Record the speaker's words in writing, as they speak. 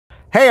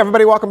Hey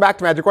everybody, welcome back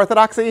to Magic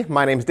Orthodoxy.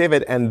 My name's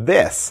David, and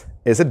this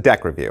is a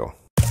deck review.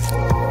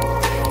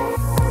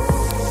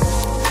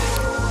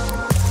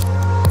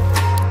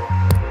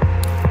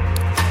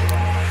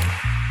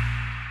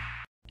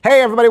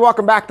 Hey everybody,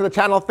 welcome back to the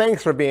channel.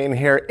 Thanks for being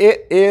here.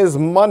 It is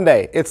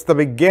Monday. It's the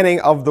beginning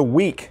of the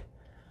week.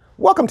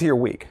 Welcome to your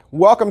week.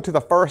 Welcome to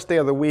the first day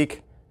of the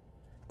week.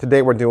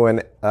 Today we're doing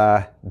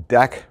a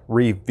deck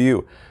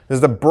review. This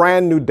is a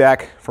brand new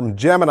deck from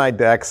Gemini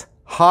Decks,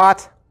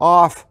 hot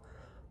off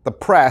the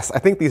press. I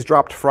think these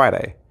dropped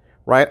Friday,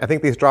 right? I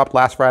think these dropped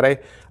last Friday.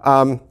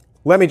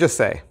 Let me just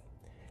say,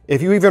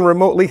 if you even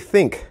remotely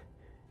think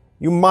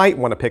you might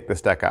want to pick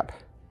this deck up,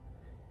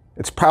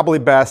 it's probably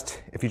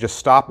best if you just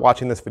stop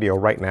watching this video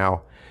right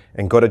now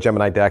and go to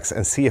Gemini Decks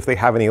and see if they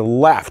have any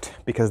left,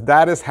 because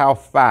that is how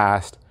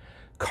fast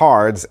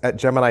cards at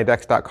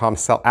GeminiDecks.com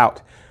sell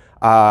out.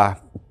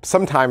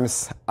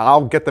 Sometimes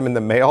I'll get them in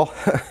the mail,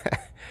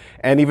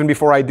 and even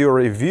before I do a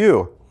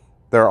review,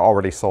 they're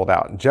already sold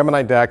out.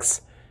 Gemini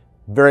Decks,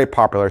 very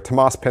popular.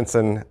 Tomas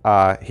Pinson,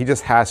 he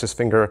just has his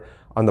finger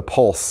on the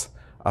pulse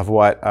of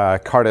what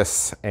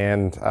cardists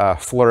and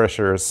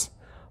flourishers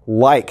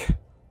like.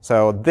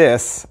 So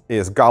this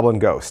is Goblin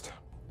Ghost.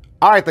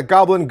 All right, the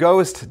Goblin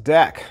Ghost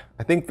deck.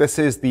 I think this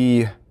is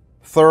the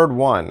third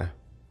one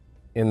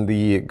in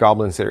the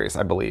Goblin series,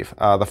 I believe.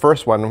 The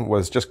first one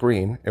was just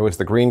green. It was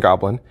the green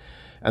Goblin.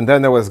 And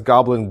then there was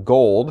Goblin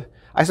Gold.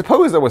 I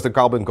suppose there was a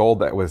Goblin Gold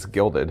that was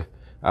gilded.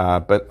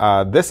 But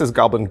this is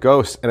Goblin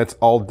Ghost, and it's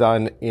all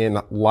done in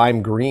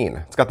lime green.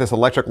 It's got this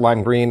electric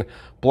lime green,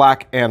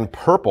 black and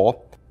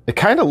purple. It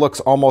kind of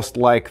looks almost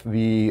like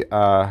the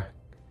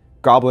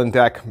Goblin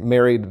deck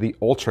married the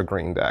Ultra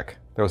Green deck.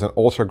 There was an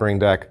Ultra Green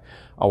deck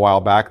a while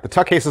back. The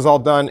tuck case is all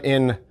done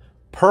in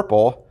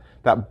purple.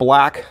 That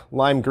black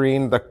lime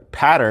green, the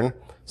pattern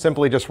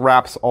simply just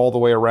wraps all the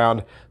way around.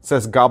 It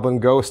says Goblin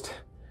Ghost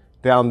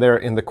down there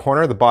in the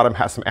corner. The bottom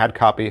has some ad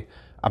copy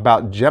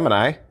about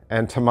Gemini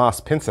and Tomas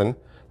Pinson.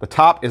 The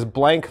top is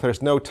blank.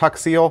 There's no tuck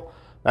seal.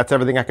 That's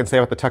everything I can say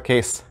about the tuck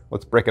case.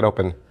 Let's break it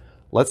open.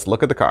 Let's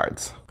look at the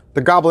cards.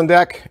 The Goblin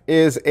deck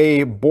is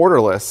a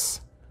borderless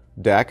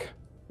deck.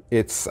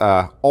 It's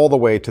all the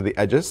way to the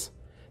edges.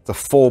 It's a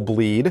full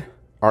bleed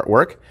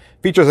artwork.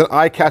 Features an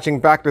eye-catching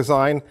back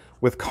design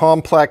with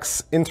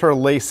complex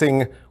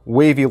interlacing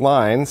wavy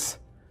lines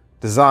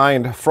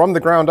designed from the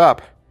ground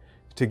up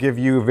to give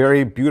you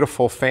very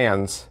beautiful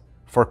fans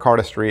for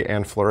cardistry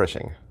and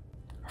flourishing.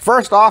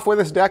 First off, with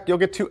this deck, you'll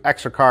get two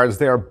extra cards.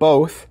 They are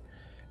both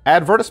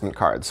advertisement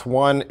cards.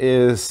 One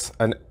is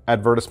an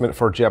advertisement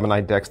for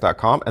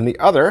GeminiDecks.com, and the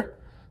other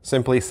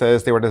simply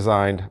says they were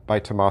designed by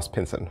Tomas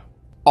Pinson.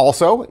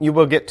 Also, you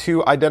will get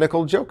two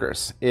identical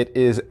jokers. It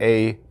is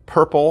a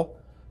purple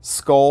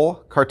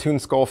skull, cartoon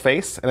skull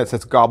face, and it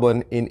says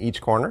Goblin in each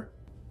corner.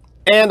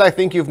 And I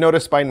think you've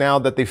noticed by now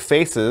that the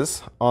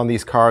faces on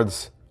these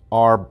cards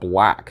are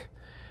black.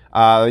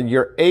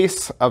 Your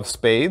ace of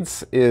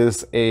spades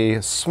is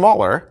a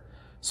smaller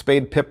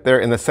spade pip there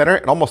in the center.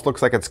 It almost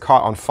looks like it's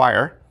caught on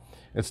fire.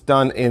 It's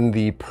done in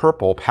the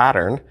purple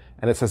pattern,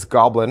 and it says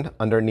Goblin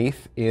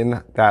underneath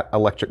in that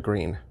electric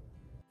green.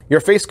 Your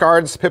face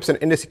cards, pips and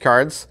indice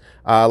cards,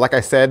 like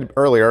I said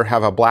earlier,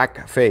 have a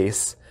black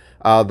face.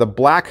 The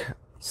black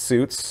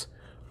suits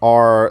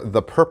are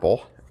the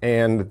purple,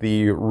 and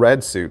the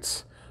red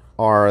suits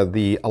are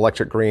the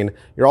electric green.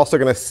 You're also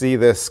going to see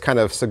this kind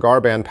of cigar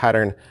band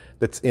pattern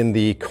that's in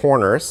the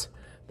corners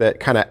that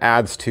kind of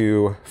adds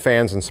to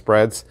fans and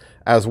spreads,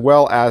 as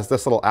well as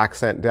this little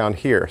accent down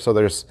here. So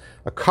there's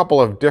a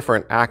couple of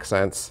different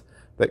accents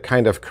that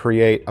kind of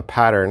create a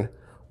pattern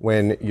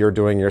when you're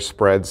doing your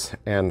spreads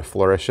and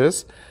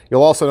flourishes.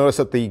 You'll also notice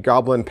that the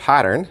Goblin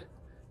pattern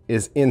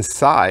is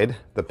inside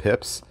the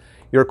pips.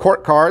 Your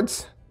court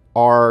cards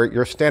are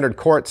your standard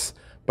courts,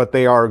 but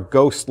they are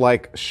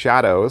ghost-like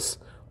shadows,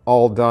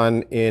 all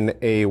done in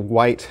a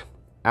white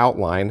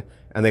outline,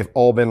 and they've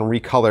all been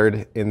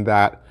recolored in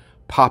that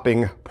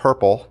popping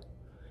purple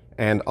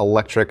and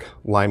electric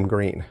lime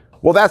green.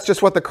 Well, that's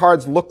just what the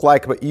cards look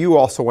like, but you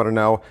also want to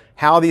know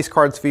how these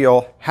cards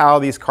feel, how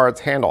these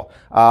cards handle.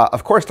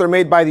 Of course, they're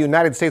made by the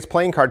United States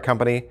Playing Card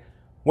Company,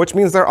 which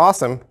means they're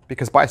awesome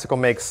because Bicycle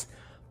makes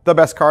the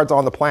best cards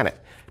on the planet.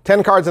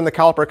 10 cards in the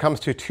caliper comes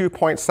to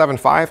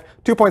 2.75.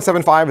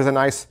 2.75 is a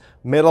nice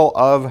middle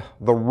of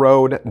the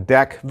road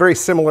deck, very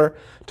similar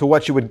to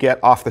what you would get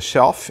off the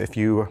shelf if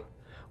you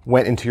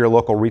went into your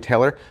local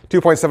retailer.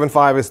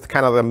 2.75 is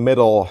kind of the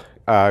middle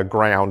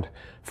ground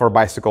for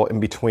Bicycle, in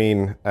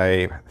between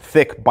a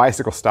thick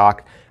Bicycle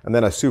stock and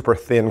then a super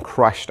thin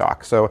crush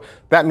stock. So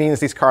that means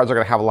these cards are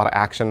going to have a lot of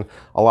action,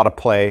 a lot of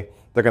play.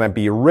 They're going to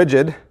be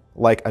rigid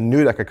like a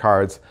new deck of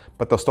cards,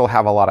 but they'll still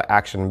have a lot of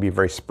action and be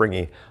very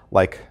springy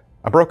like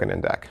a broken in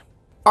deck.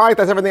 All right,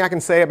 that's everything I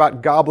can say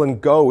about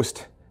Goblin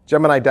Ghost.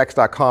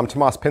 GeminiDecks.com,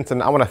 Tomas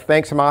Pinson. I want to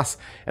thank Tomas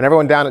and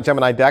everyone down at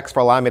Gemini Decks for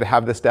allowing me to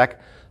have this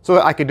deck so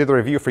that I could do the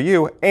review for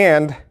you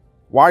and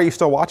Why are you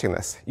still watching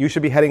this? You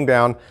should be heading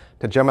down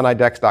to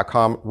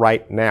GeminiDecks.com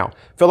right now.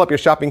 Fill up your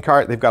shopping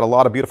cart. They've got a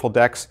lot of beautiful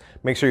decks.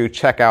 Make sure you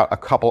check out a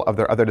couple of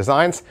their other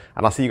designs,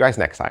 and I'll see you guys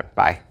next time.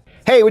 Bye.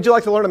 Hey, would you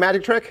like to learn a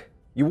magic trick?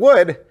 You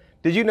would?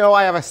 Did you know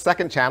I have a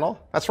second channel?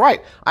 That's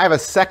right. I have a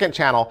second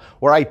channel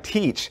where I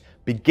teach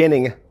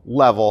beginning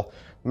level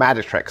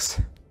magic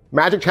tricks.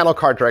 Magic Channel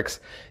Card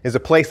Tricks is a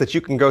place that you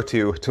can go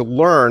to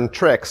learn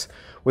tricks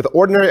with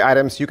ordinary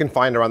items you can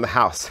find around the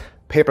house.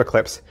 Paper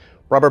clips,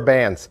 rubber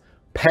bands,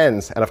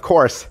 pens, and of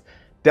course,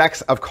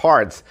 decks of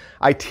cards.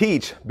 I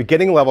teach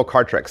beginning level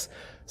card tricks,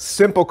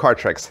 simple card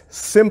tricks,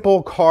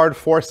 simple card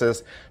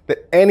forces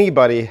that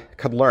anybody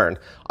could learn.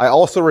 I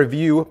also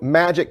review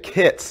magic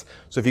kits.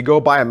 So if you go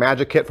buy a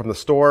magic kit from the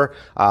store,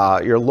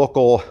 your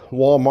local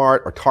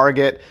Walmart or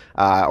Target,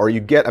 or you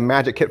get a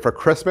magic kit for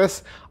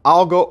Christmas,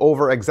 I'll go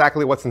over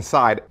exactly what's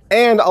inside.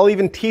 And I'll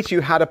even teach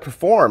you how to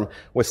perform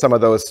with some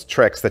of those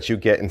tricks that you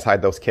get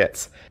inside those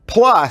kits.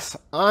 Plus,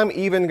 I'm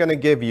even gonna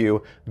give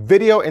you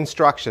video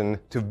instruction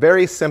to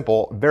very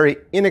simple, very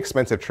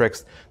inexpensive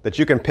tricks that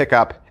you can pick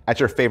up at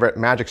your favorite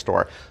magic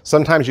store.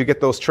 Sometimes you get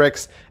those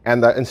tricks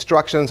and the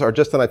instructions are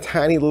just on a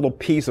tiny little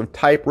piece of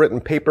typewritten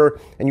paper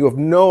and you have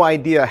no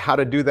idea how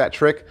to do that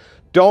trick.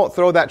 Don't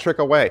throw that trick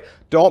away.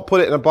 Don't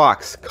put it in a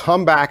box.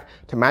 Come back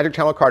to Magic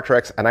Channel Card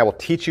Tricks and I will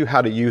teach you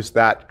how to use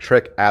that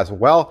trick as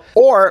well.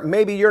 Or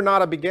maybe you're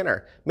not a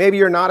beginner. Maybe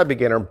you're not a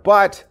beginner,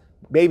 but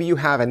maybe you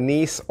have a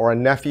niece or a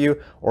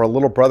nephew or a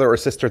little brother or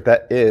sister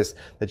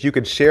that you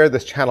could share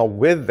this channel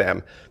with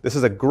them. This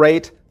is a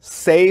great,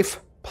 safe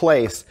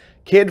place,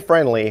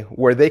 kid-friendly,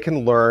 where they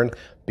can learn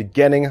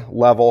beginning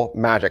level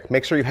magic.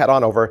 Make sure you head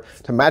on over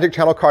to Magic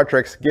Channel Card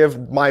Tricks,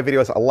 give my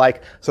videos a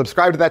like,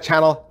 subscribe to that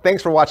channel.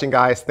 Thanks for watching,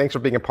 guys. Thanks for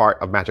being a part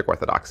of Magic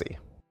Orthodoxy.